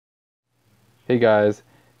Hey guys,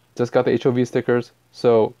 just got the HOV stickers.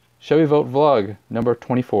 So, Chevy Volt vlog number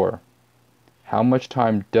 24. How much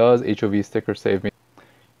time does HOV sticker save me?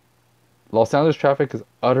 Los Angeles traffic is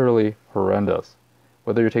utterly horrendous.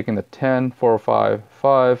 Whether you're taking the 10, 405,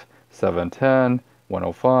 5, 710,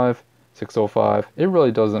 105, 605, it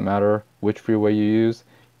really doesn't matter which freeway you use.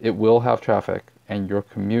 It will have traffic, and your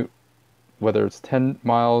commute, whether it's 10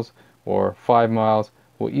 miles or 5 miles,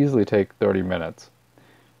 will easily take 30 minutes.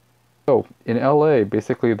 So in LA,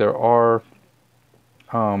 basically there are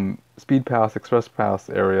speed pass, express pass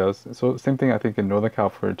areas. So same thing I think in Northern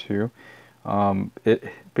California too. It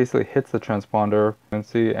basically hits the transponder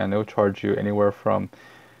frequency and it'll charge you anywhere from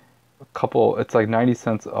it's like 90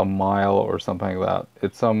 cents a mile or something like that.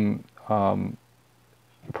 It's some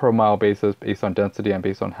per mile basis based on density and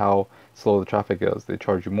based on how slow the traffic is. They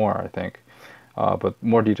charge you more, I think. But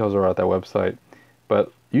more details are at that website.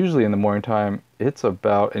 But usually in the morning time, it's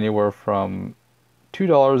about anywhere from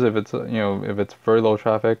 $2 if it's if it's very low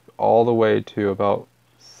traffic, all the way to about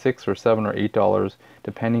 $6 or $7 or $8,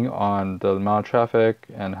 depending on the amount of traffic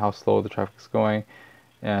and how slow the traffic's going,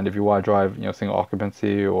 and if you want to drive single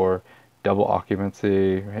occupancy or double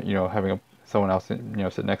occupancy, having someone else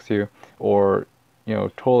sit next to you, or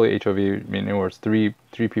totally HOV, meaning where it's three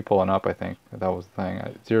people and up. I think that was the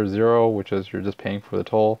thing. 0, which is you're just paying for the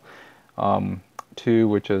toll. 2,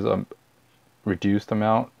 which is a reduced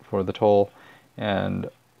amount for the toll, and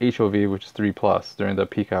HOV, which is 3 plus during the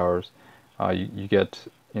peak hours. You get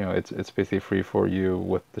it's basically free for you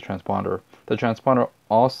with the transponder. The transponder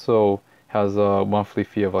also has a monthly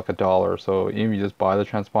fee of like $1. So even if you just buy the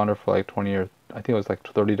transponder for like 20 or I think it was like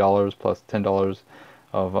 $30 plus $10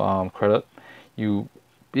 of credit, you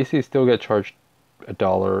basically still get charged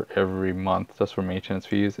 $1 every month just for maintenance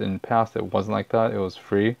fees. In the past, it wasn't like that; it was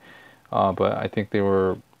free, but I think they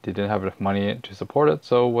didn't have enough money to support it.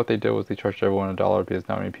 So what they did was they charged everyone $1 because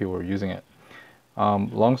not many people were using it.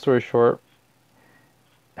 Long story short,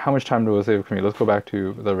 how much time do it save for me? Let's go back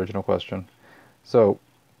to the original question. So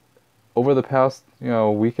over the past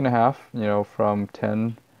week and a half, from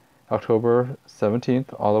October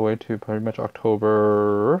 17th all the way to pretty much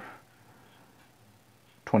October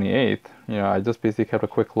 28th, I just basically kept a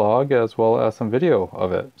quick log as well as some video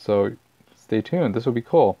of it. So stay tuned. This will be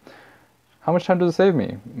cool. How much time does it save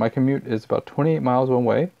me? My commute is about 28 miles one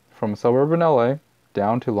way from suburban LA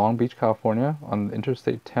down to Long Beach, California on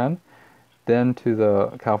Interstate 10, then to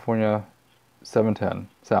the California 710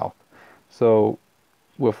 south. So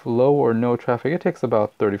with low or no traffic, it takes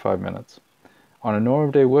about 35 minutes. On a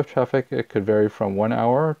normal day with traffic, it could vary from 1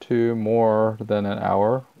 hour to more than an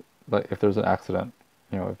hour, like if there's an accident.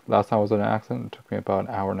 If last time I was in an accident, it took me about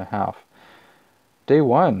an hour and a half. Day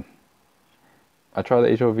 1, I tried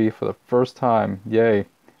the HOV for the first time, yay,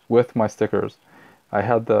 with my stickers. I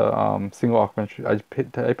had the single occupancy. I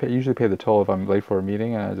usually pay the toll if I'm late for a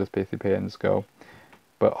meeting, and I just basically pay it and just go.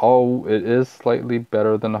 But it is slightly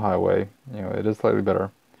better than the highway. It is slightly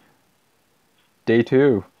better. Day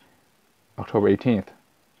 2, October 18th.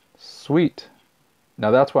 Sweet.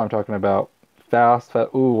 Now that's what I'm talking about. Fast.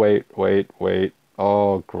 Ooh, wait.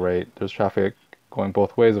 Oh, great. There's traffic going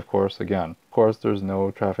both ways, of course, again. Of course, there's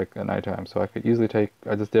no traffic at nighttime, so I could easily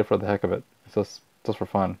I just did it for the heck of it. It's just for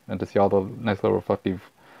fun, and to see all the nice little reflective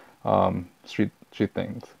street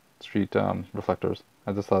reflectors.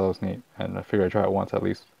 I just thought that was neat, and I figured I'd try it once at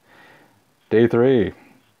least. Day 3,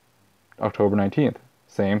 October 19th.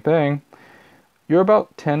 Same thing. You're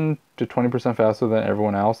about 10 to 20% faster than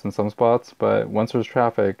everyone else in some spots, but once there's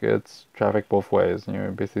traffic, it's traffic both ways.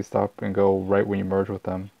 You basically stop and go right when you merge with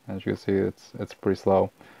them. As you can see, it's pretty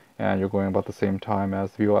slow, and you're going about the same time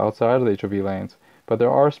as the people outside of the HOV lanes. But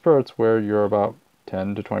there are spurts where you're about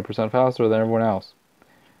 10 to 20% faster than everyone else.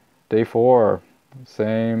 Day 4,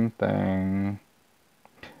 same thing.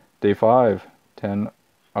 Day 5,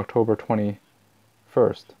 October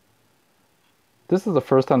 21st. This is the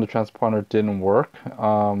first time the transponder didn't work.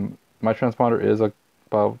 My transponder is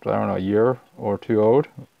about, I don't know, a year or 2 old.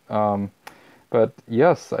 But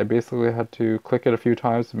yes, I basically had to click it a few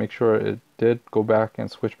times to make sure it did go back and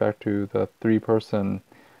switch back to the 3-person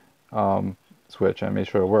switch and made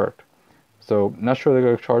sure it worked. So not sure they're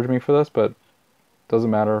going to charge me for this, but doesn't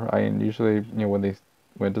matter. I usually, when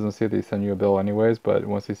it doesn't say it, they send you a bill anyways, but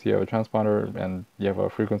once they see you have a transponder and you have a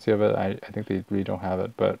frequency of it, I think they really don't have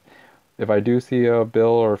it. But if I do see a bill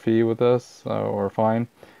or a fee with this, or a fine,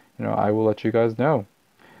 I will let you guys know.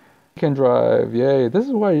 Weekend drive, yay. This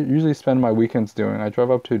is what I usually spend my weekends doing. I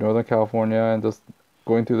drive up to Northern California and just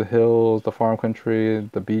going through the hills, the farm country,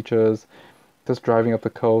 the beaches, just driving up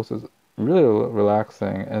the coast is really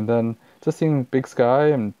relaxing. And then just seeing big sky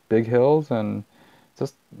and big hills and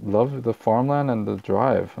just love the farmland and the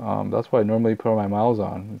drive. That's what I normally put all my miles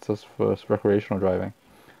on. It's just for recreational driving.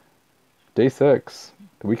 Day 6.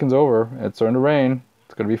 The weekend's over. It's starting to rain.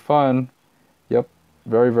 It's going to be fun. Yep.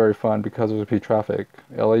 Very, very fun because there's going to be traffic.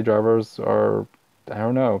 LA drivers are, I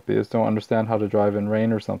don't know, they just don't understand how to drive in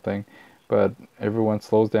rain or something. But everyone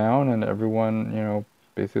slows down and everyone,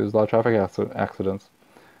 basically there's a lot of traffic accidents.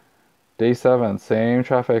 Day 7, same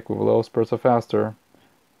traffic with a little spurts of faster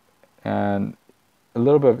and a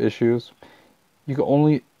little bit of issues. You can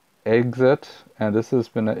only exit, and this has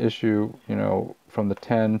been an issue, from the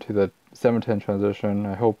 10 to the 710 transition.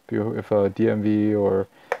 I hope if DMV or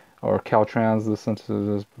Caltrans listen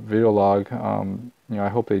to this video log, I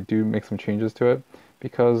hope they do make some changes to it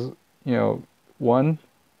because, one,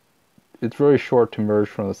 it's really short to merge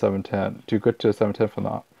from the 710 to get to the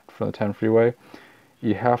 710 from the 10 freeway.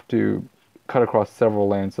 You have to cut across several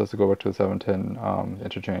lanes just to go back to the 710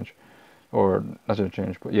 interchange, or not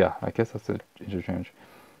interchange, but yeah, I guess that's the interchange.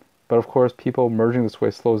 But of course, people merging this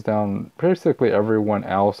way slows down basically everyone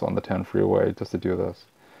else on the 10 freeway just to do this.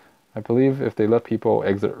 I believe if they let people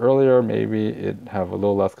exit earlier, maybe it'd have a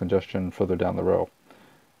little less congestion further down the road.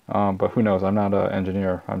 But who knows? I'm not an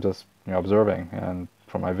engineer. I'm just observing and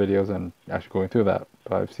from my videos and actually going through that.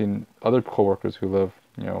 But I've seen other coworkers who live,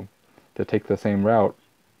 that take the same route,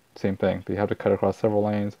 same thing. They have to cut across several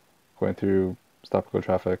lanes, going through stop-and-go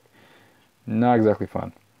traffic. Not exactly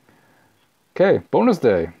fun. Okay, bonus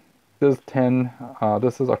day. This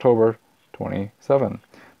is October 27.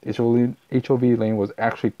 The HOV lane was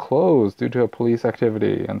actually closed due to a police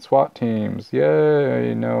activity and SWAT teams.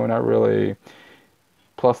 Yay! No, not really.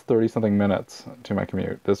 Plus 30 something minutes to my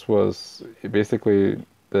commute. This was basically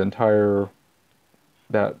the entire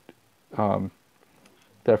that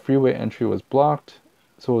freeway entry was blocked.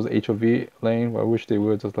 So was HOV lane. I wish they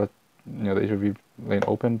would just let the HOV lane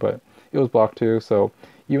open, but it was blocked too. So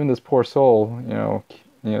even this poor soul,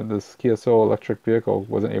 this Kia Soul electric vehicle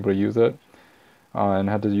wasn't able to use it. And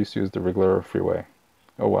had to use the regular freeway.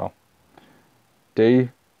 Oh well. Day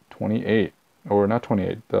 28, or not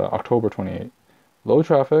 28, the October 28. Low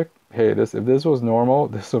traffic. Hey, if this was normal,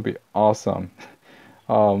 this would be awesome.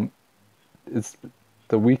 It's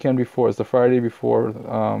the weekend before, it's the Friday before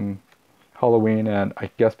Halloween, and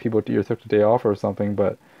I guess people either took the day off or something,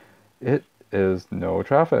 but it is no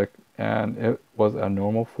traffic, and it was a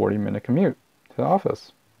normal 40-minute commute to the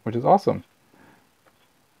office, which is awesome.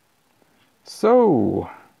 So,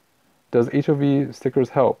 does HOV stickers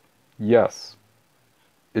help? Yes,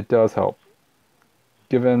 it does help.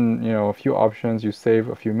 Given, a few options, you save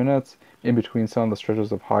a few minutes in between some of the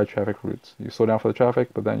stretches of high traffic routes. You slow down for the traffic,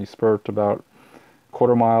 but then you spurt about a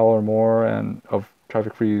quarter mile or more of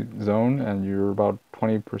traffic-free zone, and you're about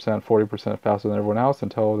 20%, 40% faster than everyone else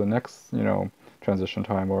until the next, transition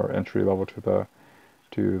time or entry level to the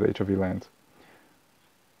HOV lanes.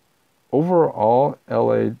 Overall,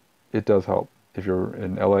 LA, it does help. If you're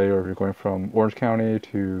in LA or if you're going from Orange County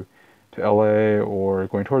to LA or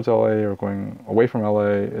going towards LA or going away from LA,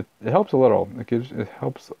 it helps a little. It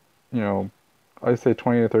helps, I'd say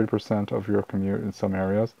 20 to 30% of your commute in some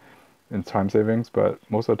areas in time savings, but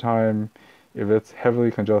most of the time, if it's heavily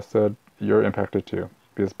congested, you're impacted too.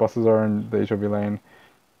 Because buses are in the HOV lane,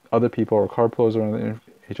 other people or carpoolers are in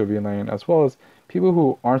the HOV lane, as well as people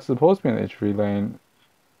who aren't supposed to be in the HOV lane,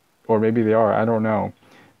 or maybe they are, I don't know.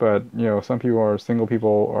 But, some people are single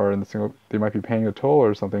people are in they might be paying a toll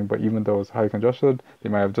or something, but even though it's highly congested, they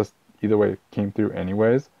might have just either way came through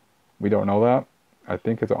anyways. We don't know that. I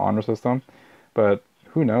think it's an honor system, but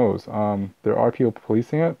who knows? There are people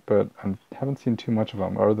policing it, but I haven't seen too much of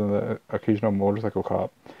them, other than the occasional motorcycle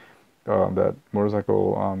cop, that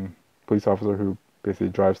motorcycle police officer who basically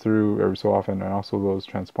drives through every so often, and also those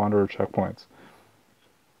transponder checkpoints.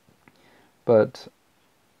 But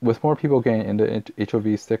with more people getting into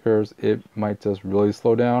HOV stickers, it might just really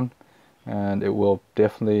slow down, and it will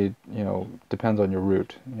definitely, depends on your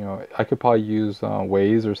route. I could probably use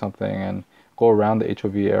Waze or something and go around the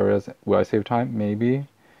HOV areas. Will I save time? Maybe.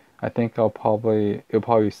 I think it probably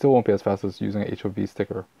still won't be as fast as using a HOV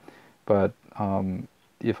sticker. But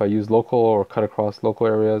if I use local or cut across local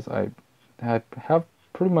areas, I have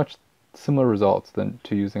pretty much similar results than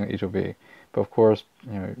to using HOV. But of course,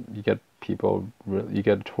 you get you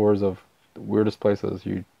get tours of the weirdest places.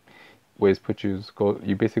 You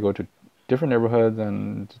basically go to different neighborhoods,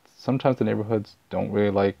 and sometimes the neighborhoods don't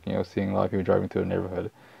really like, seeing a lot of people driving through the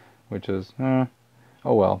neighborhood, which is, oh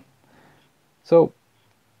well. So,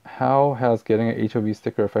 how has getting a HOV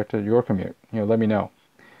sticker affected your commute? Let me know.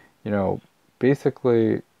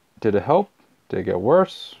 Basically, did it help? Did it get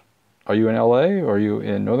worse? Are you in LA? Are you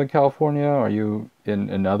in Northern California? Are you in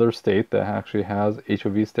another state that actually has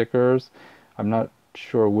HOV stickers. I'm not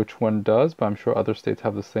sure which one does, but I'm sure other states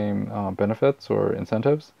have the same benefits or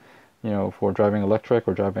incentives, for driving electric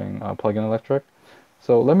or driving plug-in electric.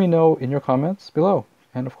 So let me know in your comments below.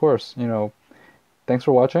 And of course, thanks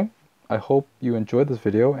for watching. I hope you enjoyed this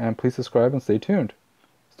video, and please subscribe and stay tuned.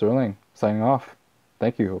 Sterling, signing off.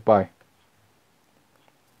 Thank you. Bye.